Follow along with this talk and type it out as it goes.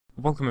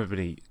Welcome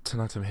everybody,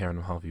 tonight I'm here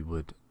in Harvey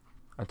Wood,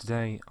 and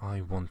today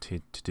I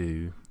wanted to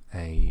do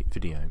a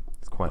video.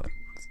 It's quite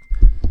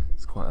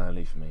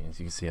early for me, as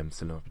you can see I'm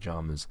still in my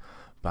pyjamas,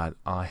 but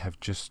I have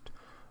just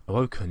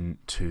awoken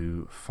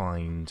to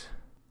find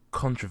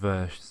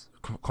controversy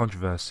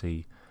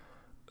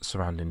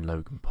surrounding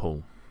Logan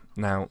Paul.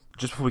 Now,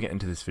 just before we get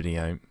into this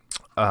video,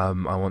 I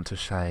want to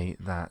say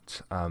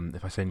that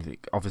if I say anything,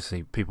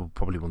 obviously people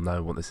probably will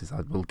know what this is.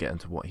 I will get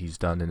into what he's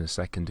done in a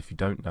second if you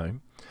don't know.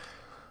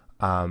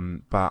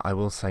 But I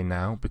will say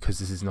now, because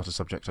this is not a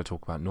subject I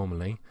talk about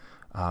normally,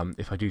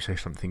 if I do say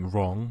something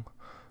wrong,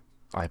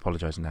 I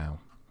apologise now.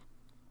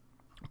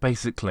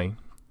 Basically,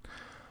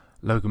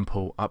 Logan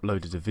Paul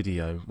uploaded a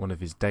video, one of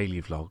his daily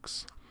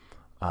vlogs,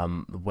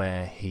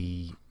 where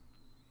he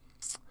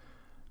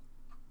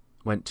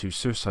went to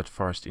Suicide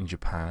Forest in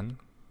Japan.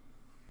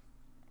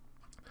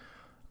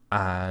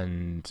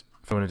 And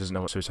for anyone who doesn't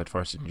know what Suicide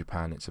Forest is in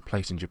Japan, it's a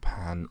place in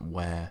Japan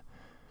where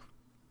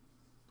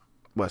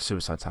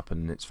suicides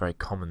happen. It's very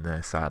common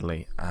there,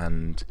 sadly,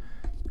 and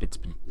it's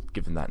been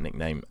given that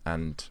nickname,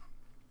 and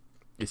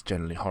it's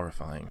generally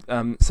horrifying.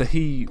 So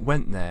he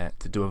went there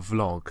to do a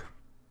vlog,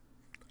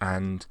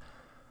 and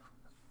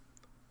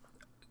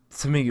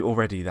to me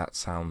already that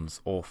sounds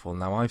awful.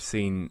 Now, I've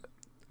seen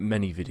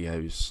many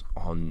videos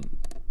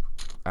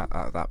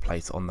at that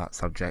place on that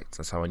subject.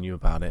 That's how I knew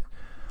about it,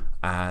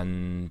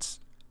 and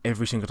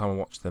every single time I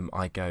watch them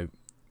I go,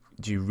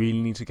 do you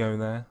really need to go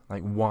there?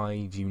 Like,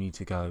 why do you need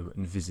to go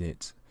and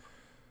visit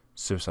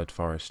Suicide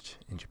Forest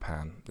in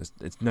Japan?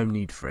 There's no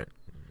need for it.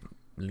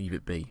 Leave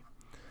it be.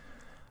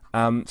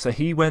 So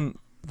he went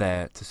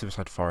there to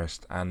Suicide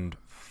Forest and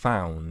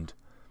found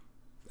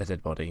a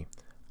dead body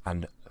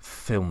and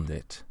filmed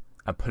it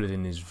and put it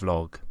in his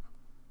vlog.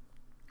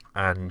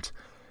 And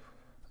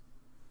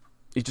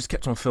he just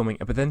kept on filming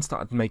it, but then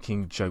started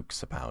making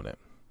jokes about it.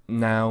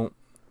 Now,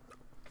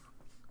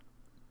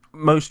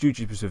 most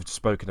YouTubers have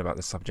spoken about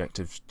the subject,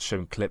 have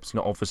shown clips,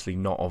 obviously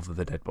not of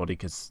the dead body,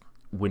 because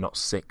we're not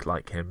sick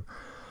like him.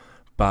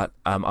 But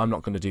I'm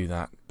not going to do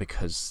that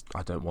because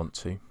I don't want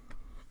to.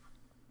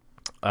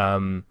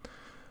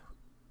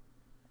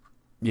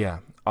 Yeah,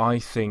 I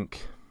think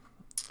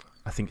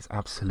it's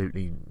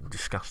absolutely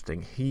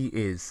disgusting.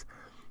 He's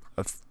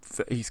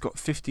got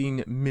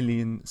 15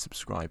 million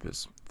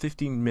subscribers,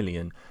 15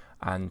 million,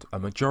 and a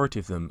majority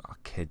of them are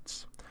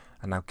kids.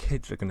 And now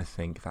kids are going to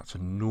think that's a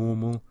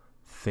normal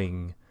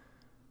thing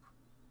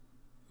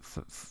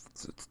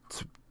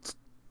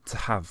to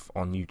have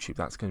on YouTube.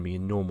 That's going to be a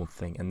normal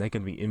thing, and they're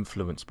going to be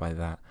influenced by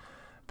that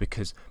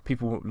because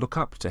people look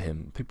up to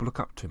him. They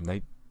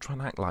try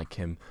and act like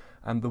him,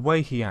 and the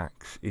way he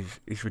acts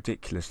is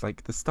ridiculous.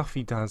 Like, the stuff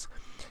he does,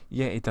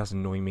 yeah, it does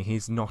annoy me.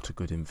 He's not a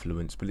good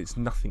influence, but it's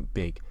nothing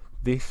big.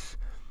 This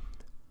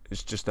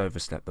has just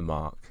overstepped the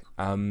mark.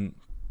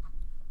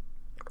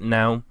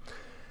 Now,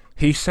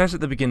 he says at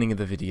the beginning of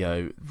the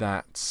video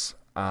that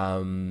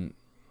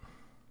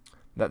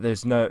that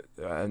there's no,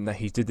 and that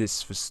he did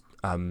this for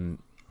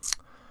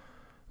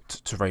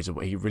to raise,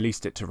 he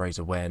released it to raise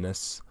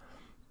awareness,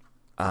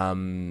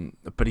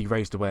 but he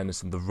raised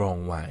awareness in the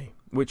wrong way.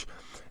 Which,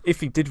 if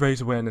he did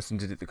raise awareness and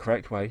did it the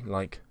correct way,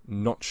 like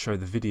not show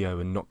the video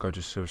and not go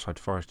to Suicide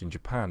Forest in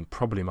Japan,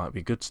 probably might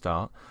be a good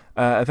start.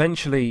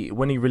 Eventually,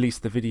 when he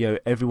released the video,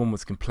 everyone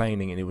was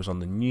complaining, and it was on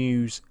the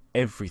news,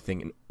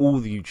 everything, and all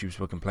the YouTubers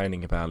were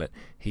complaining about it.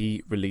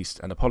 He released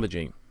an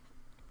apology,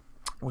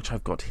 which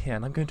I've got here,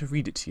 and I'm going to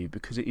read it to you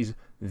because it is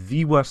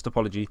the worst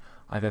apology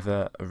I've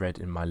ever read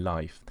in my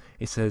life.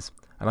 It says,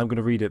 and I'm going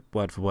to read it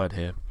word for word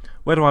here.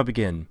 Where do I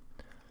begin?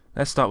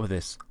 Let's start with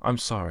this. I'm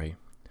sorry.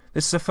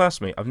 This is a first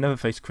for me. I've never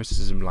faced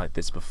criticism like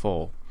this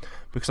before,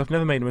 because I've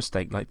never made a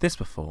mistake like this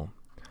before.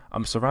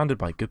 I'm surrounded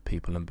by good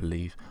people and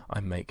believe I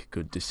make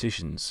good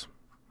decisions.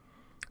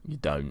 You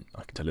don't.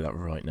 I can tell you that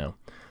right now.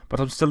 But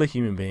I'm still a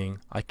human being.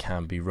 I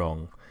can be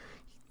wrong.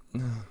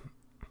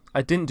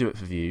 I didn't do it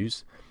for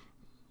views.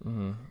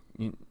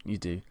 You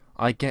do.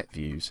 I get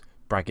views.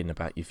 Bragging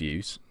about your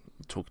views.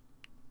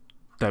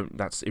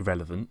 That's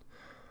irrelevant.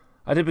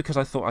 I did it because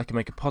I thought I could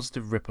make a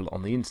positive ripple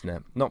on the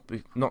internet,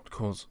 not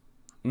cause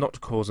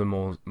a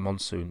more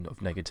monsoon of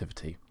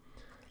negativity.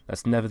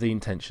 That's never the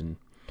intention.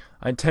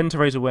 I intend to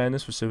raise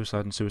awareness for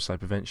suicide and suicide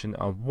prevention,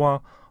 and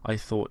while I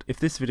thought if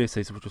this video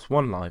saves just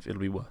one life, it'll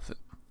be worth it.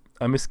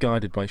 I'm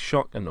misguided by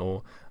shock and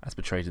awe as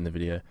portrayed in the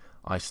video.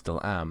 I still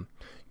am.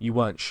 You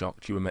weren't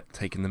shocked, you were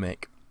taking the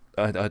mick.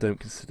 I don't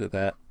consider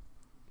that.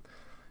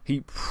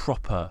 He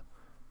proper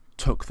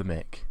took the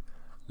mick.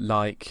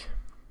 Like,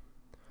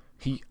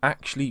 he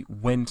actually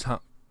went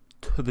up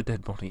to the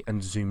dead body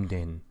and zoomed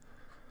in.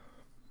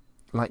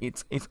 Like,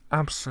 it's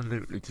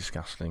absolutely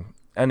disgusting.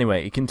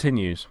 Anyway, it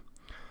continues.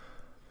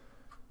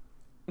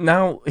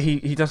 Now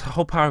he does a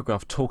whole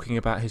paragraph talking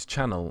about his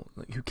channel.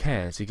 Like, who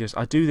cares? He goes,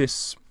 I do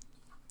this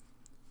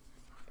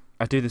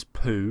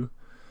poo.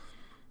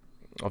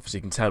 Obviously,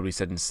 you can tell what he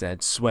said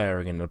instead.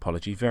 Swearing and an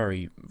apology.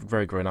 Very,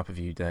 very grown up of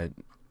you there,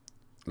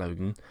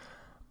 Logan.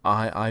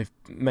 I've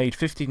made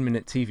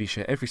 15-minute TV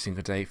show every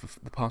single day for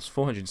the past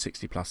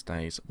 460 plus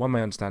days. One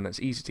may understand that it's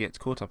easy to get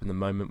caught up in the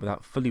moment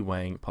without fully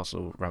weighing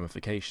possible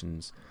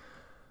ramifications.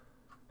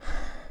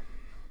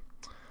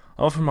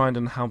 I often remind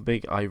on how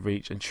big I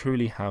reach and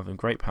truly have, and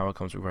great power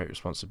comes with great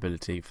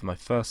responsibility. For my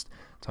first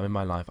time in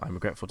my life, I'm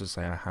regretful to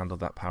say I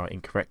handled that power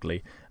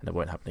incorrectly, and it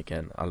won't happen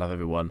again. I love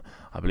everyone.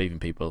 I believe in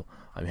people.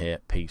 I'm here.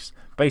 Peace.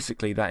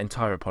 Basically, that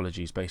entire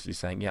apology is basically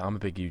saying, yeah, I'm a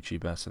big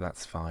YouTuber, so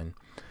that's fine.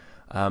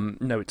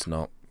 No, it's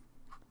not.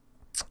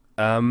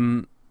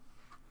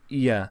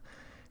 Yeah,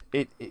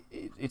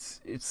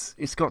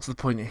 it's got to the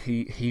point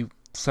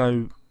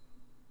so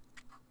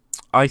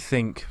I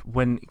think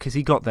because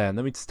he got there, and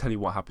let me just tell you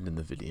what happened in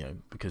the video,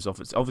 because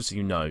obviously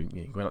he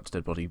went up to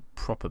dead body,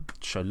 proper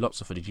show lots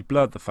of footage. He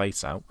blurred the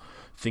face out,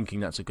 thinking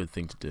that's a good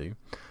thing to do.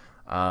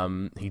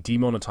 He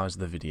demonetized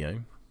the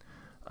video.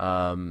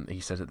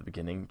 He said at the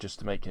beginning, just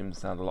to make him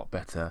sound a lot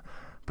better.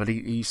 But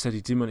he said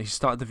he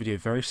started the video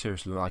very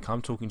seriously, like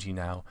I'm talking to you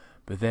now,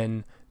 but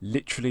then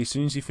literally as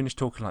soon as he finished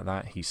talking like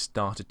that, he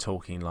started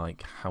talking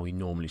like how he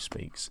normally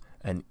speaks,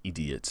 an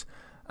idiot.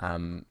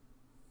 And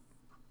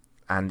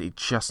it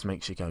just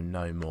makes you go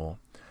no more.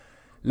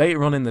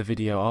 Later on in the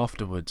video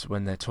afterwards,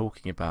 when they're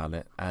talking about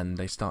it and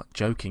they start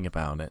joking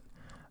about it,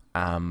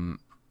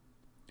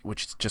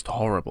 which is just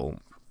horrible,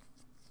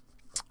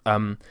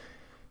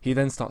 he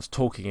then starts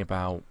talking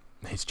about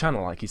his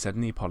channel, like he said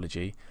in the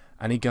apology,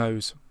 and he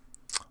goes,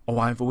 oh,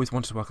 I've always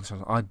wanted to work on this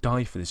channel, I'd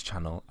die for this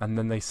channel. And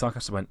then they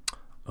sarcastically went,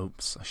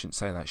 oops, I shouldn't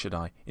say that, should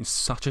I? In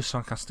such a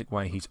sarcastic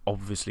way, he's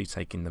obviously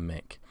taking the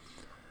mick.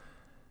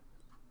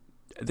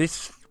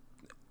 This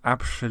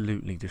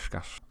absolutely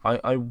disgusting.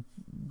 I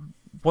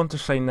want to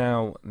say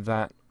now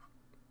that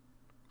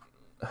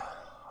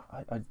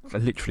I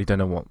literally don't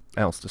know what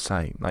else to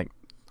say. Like,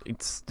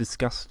 it's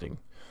disgusting.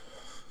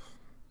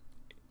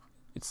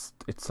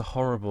 It's a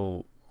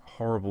horrible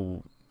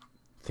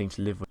thing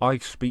to live with. I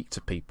speak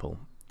to people,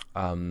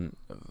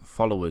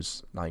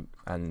 followers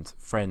and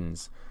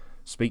friends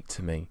speak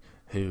to me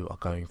who are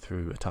going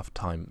through a tough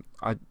time.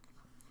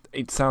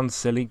 It sounds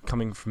silly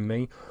coming from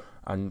me,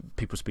 and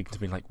people speaking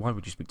to me like, why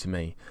would you speak to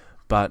me?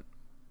 But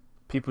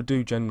people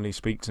do generally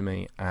speak to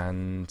me,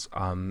 and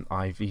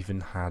I've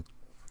even had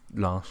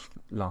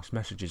last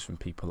messages from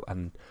people,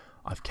 and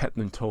I've kept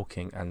them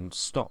talking and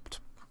stopped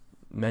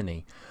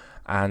many,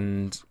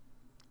 and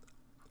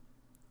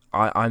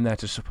I'm there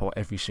to support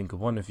every single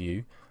one of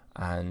you,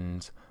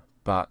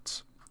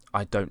 but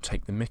I don't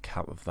take the mick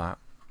out of that.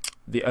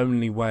 The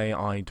only way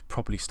I'd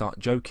probably start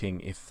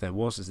joking if there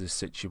was this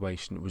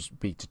situation would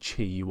be to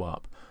cheer you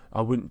up.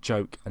 I wouldn't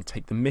joke and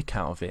take the mick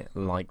out of it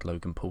like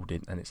Logan Paul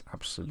did, and it's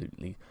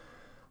absolutely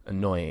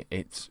annoying.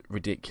 It's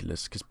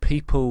ridiculous because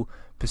people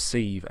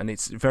perceive, and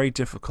it's very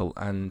difficult,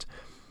 and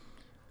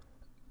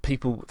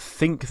people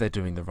think they're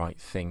doing the right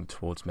thing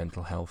towards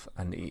mental health,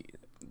 and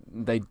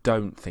they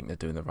don't think they're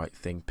doing the right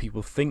thing.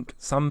 People think,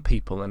 some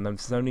people, and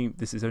this is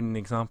only an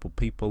example,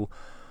 people,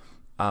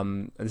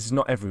 this is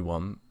not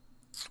everyone,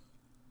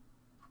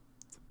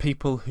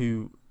 people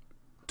who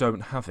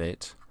don't have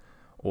it,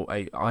 or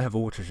I have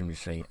autism, you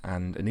see,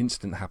 and an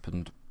incident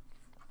happened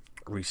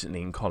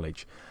recently in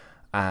college,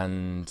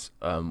 and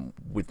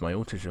with my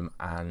autism,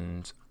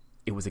 and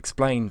it was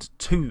explained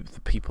to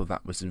the people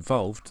that was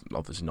involved,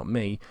 obviously not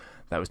me,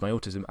 that was my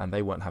autism, and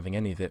they weren't having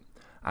any of it.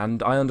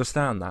 And I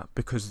understand that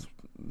because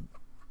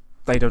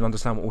they don't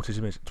understand what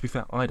autism is. To be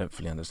fair, I don't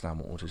fully understand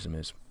what autism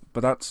is,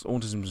 but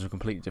autism is a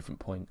completely different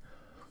point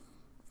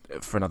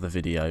for another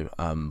video,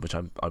 which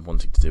I'm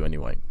wanting to do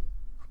anyway.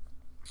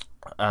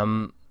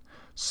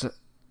 So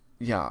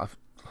yeah,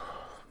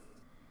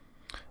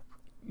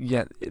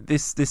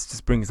 this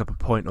just brings up a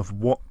point of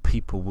what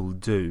people will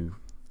do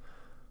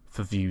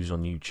for views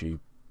on YouTube,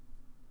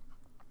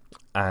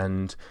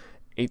 and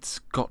it's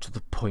got to the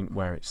point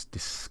where it's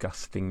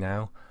disgusting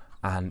now,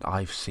 and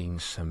I've seen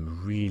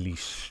some really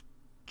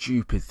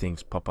stupid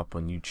things pop up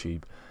on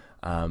YouTube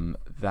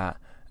that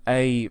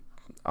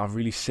are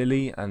really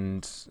silly,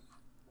 and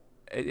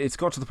it's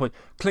got to the point.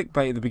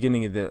 Clickbait at the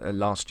beginning of the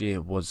last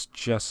year was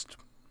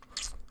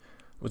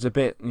a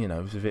bit, it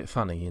was a bit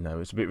funny,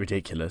 it's a bit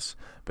ridiculous,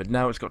 but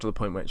now it's got to the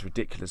point where it's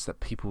ridiculous that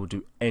people will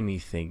do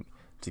anything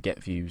to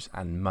get views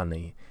and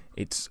money.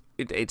 It's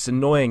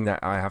annoying that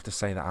I have to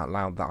say that out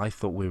loud, that I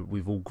thought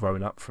we've all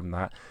grown up from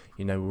that.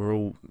 We're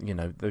all,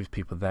 those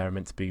people there are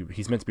meant to be,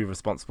 he's meant to be a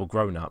responsible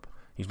grown up.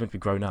 He's meant to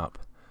be grown up,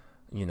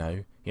 he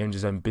owns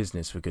his own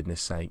business, for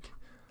goodness sake.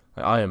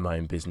 Like, I own my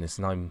own business,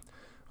 and I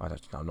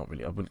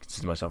wouldn't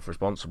consider myself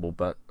responsible,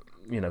 but,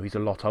 he's a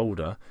lot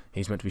older.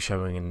 He's meant to be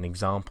showing an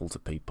example to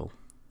people.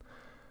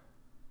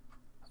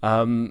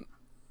 The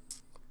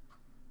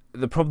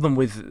problem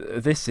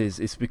with this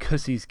is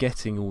because he's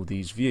getting all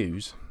these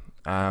views,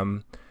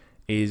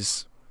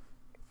 is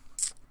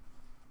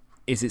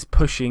it's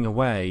pushing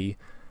away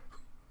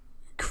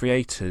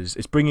creators.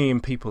 It's bringing in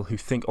people who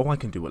think, oh, I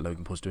can do what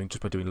Logan Paul's doing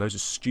just by doing loads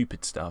of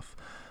stupid stuff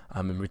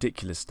and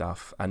ridiculous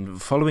stuff,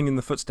 and following in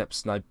the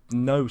footsteps. And I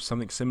know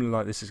something similar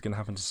like this is going to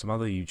happen to some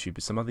other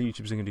YouTubers. Some other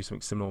YouTubers are going to do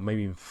something similar, or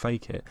maybe even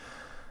fake it.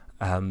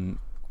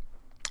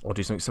 or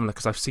do something similar,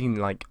 because I've seen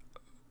like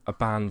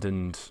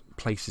abandoned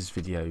places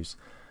videos,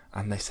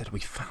 and they said we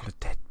found a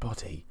dead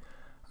body,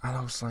 and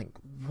I was like,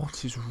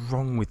 what is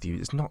wrong with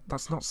you?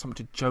 That's not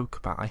something to joke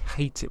about. I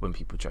hate it when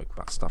people joke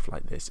about stuff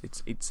like this.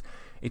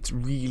 It's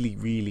really,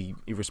 really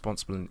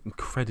irresponsible and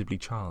incredibly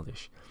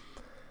childish.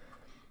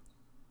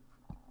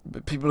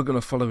 But people are going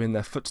to follow in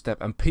their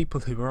footstep, and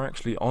people who are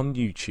actually on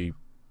YouTube,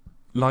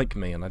 like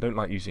me, and I don't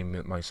like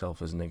using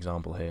myself as an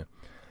example here,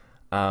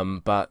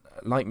 but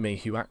like me,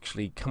 who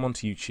actually come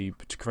onto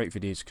YouTube to create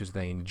videos because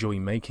they enjoy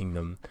making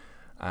them,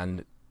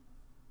 and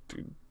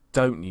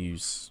don't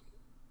use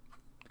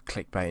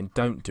clickbait and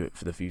don't do it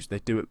for the views. They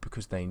do it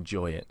because they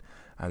enjoy it,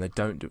 and they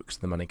don't do it because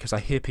of the money. Because I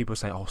hear people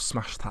say, oh,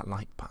 smash that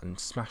like button,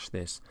 smash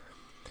this.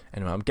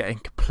 Anyway, I'm getting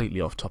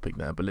completely off topic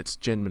there, but it's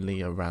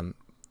generally a rant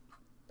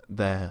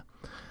there.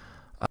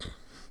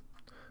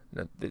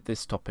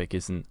 This topic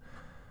isn't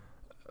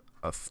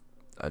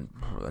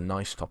a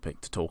nice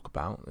topic to talk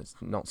about. It's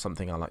not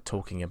something I like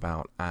talking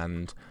about,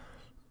 and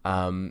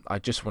I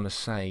just want to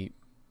say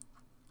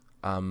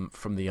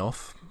from the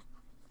off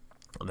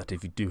that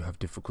if you do have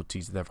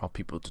difficulties, there are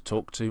people to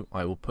talk to.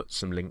 I will put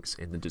some links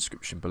in the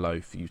description below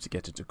for you to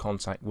get into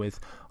contact with.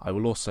 I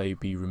will also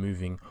be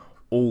removing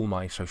all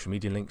my social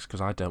media links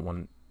because I don't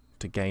want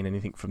to gain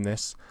anything from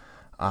this.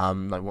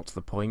 Like, what's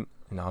the point?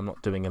 You know, I'm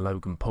not doing a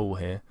Logan Paul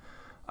here.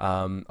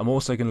 I'm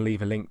also going to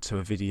leave a link to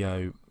a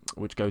video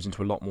which goes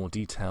into a lot more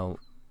detail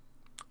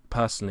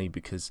personally,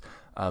 because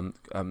by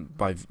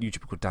a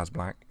YouTuber called Daz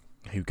Black,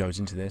 who goes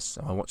into this.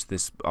 I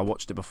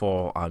watched it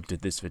before I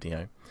did this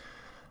video.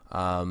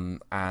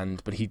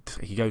 But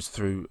he goes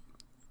through,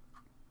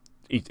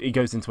 he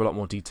goes into a lot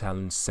more detail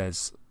and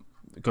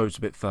goes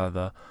a bit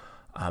further,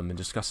 and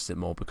discusses it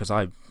more, because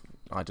I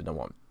don't know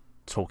what I'm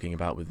talking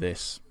about with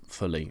this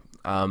fully.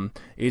 It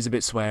is a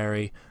bit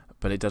sweary,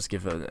 but it does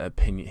give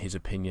his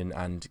opinion,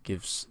 and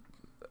gives,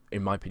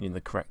 in my opinion,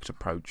 the correct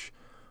approach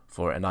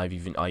for it. And I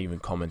even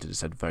commented and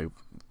said, very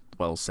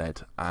well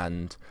said.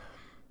 And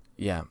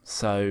yeah,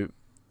 so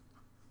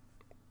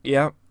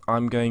yeah,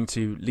 I'm going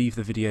to leave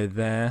the video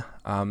there.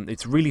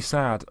 It's really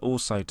sad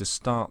also to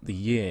start the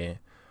year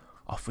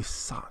off with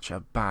such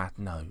a bad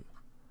note.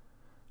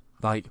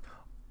 Like,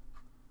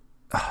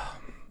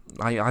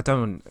 I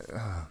don't.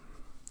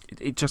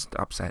 It just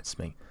upsets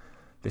me,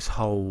 this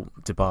whole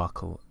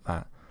debacle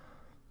that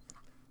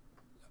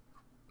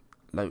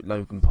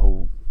Logan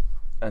Paul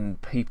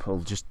and people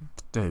just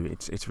do.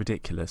 It's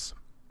ridiculous.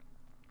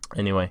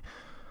 Anyway,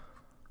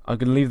 I'm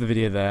going to leave the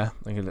video there.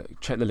 I'm going to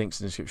check the links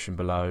in the description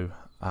below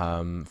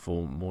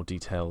for more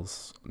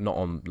details, not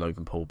on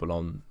Logan Paul, but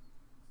on,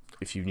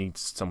 if you need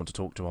someone to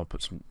talk to, I'll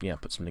put some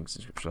links in the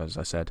description, as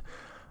I said.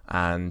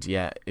 And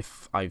yeah,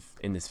 if I've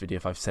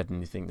said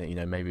anything that, you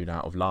know, maybe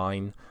out of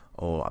line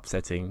or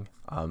upsetting,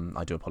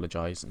 I do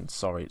apologise, and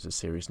sorry. It's a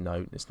serious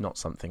note. It's not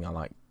something I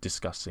like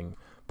discussing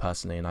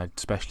personally, and I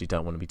especially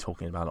don't want to be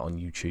talking about it on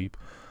YouTube.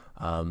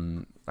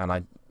 And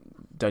I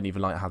don't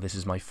even like how this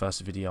is my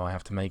first video I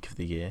have to make of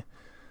the year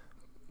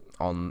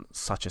on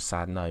such a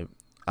sad note.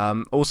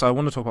 Also, I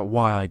want to talk about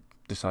why I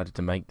decided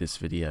to make this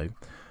video.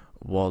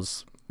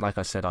 Was, like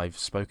I said, I've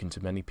spoken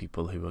to many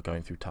people who are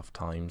going through tough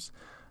times,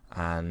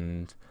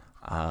 and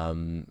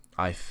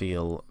I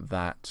feel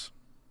that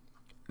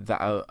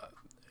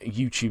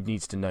YouTube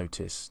needs to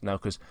notice now,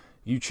 because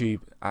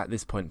YouTube at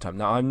this point in time,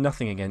 now I'm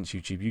nothing against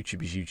YouTube.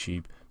 YouTube is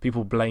YouTube.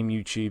 People blame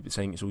YouTube,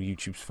 saying it's all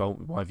YouTube's fault.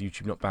 Why have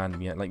YouTube not banned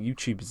him yet? Like,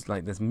 YouTube is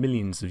like, there's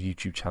millions of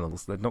YouTube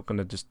channels. They're not going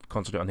to just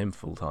concentrate on him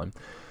full time.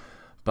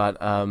 But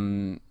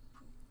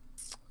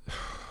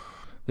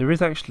there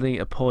is actually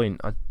a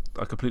point. I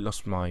completely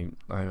lost my.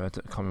 I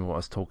can't remember what I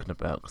was talking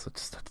about, because I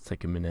just had to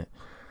take a minute.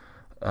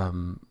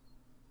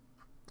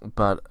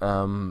 But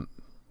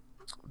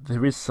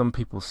there is some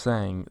people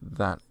saying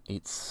that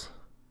it's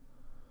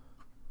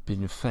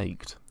been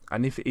faked,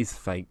 and if it is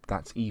faked,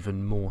 that's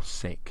even more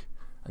sick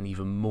and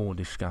even more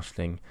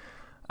disgusting.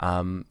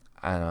 Yeah,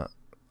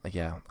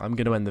 I'm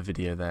going to end the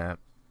video there.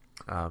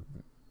 Yeah,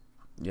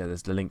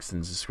 there's the links in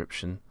the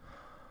description.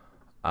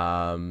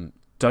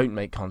 Don't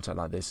make content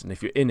like this, and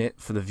if you're in it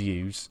for the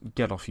views,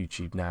 get off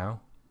YouTube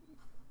now.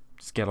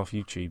 Just get off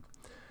YouTube.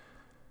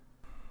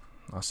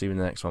 I'll see you in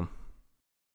the next one.